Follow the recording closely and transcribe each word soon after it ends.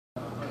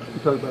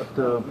talk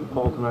about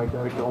Paul tonight,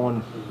 got it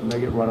going, and they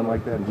get running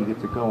like that, and he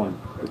gets it going.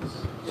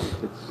 It's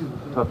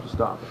tough to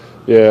stop.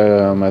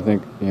 Yeah, I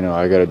think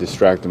I got to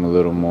distract him a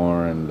little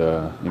more,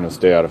 and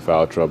stay out of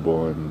foul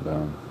trouble.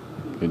 And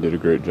he did a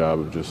great job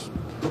of just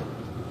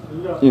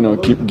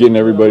keep getting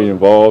everybody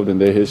involved, and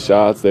they hit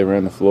shots, they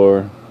ran the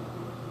floor.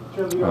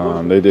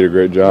 They did a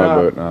great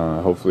job,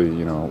 but hopefully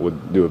we'll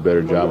do a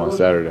better job on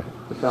Saturday.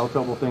 The foul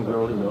trouble things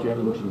early in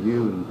James and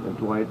you and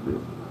Dwight.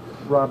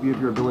 Rob you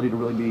of your ability to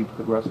really be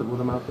aggressive with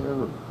them out there,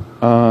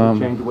 or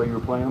change the way you were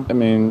playing? I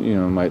mean, it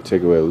might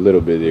take away a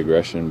little bit of the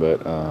aggression, but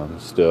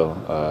still,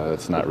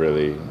 it's not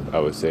really, I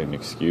would say, an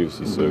excuse.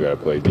 You still got to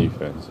play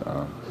defense.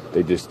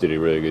 They just did a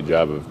really good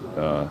job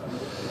of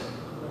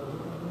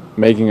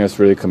making us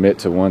really commit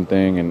to one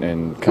thing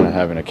and kind of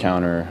having a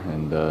counter.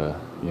 And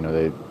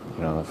they,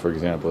 for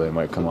example, they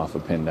might come off a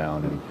pin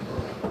down and.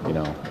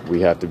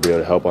 We have to be able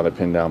to help on the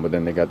pin down, but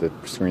then they got the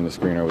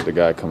screener with the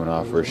guy coming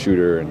off for a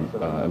shooter and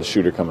the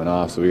shooter coming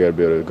off, so we got to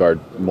be able to guard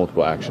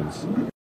multiple actions.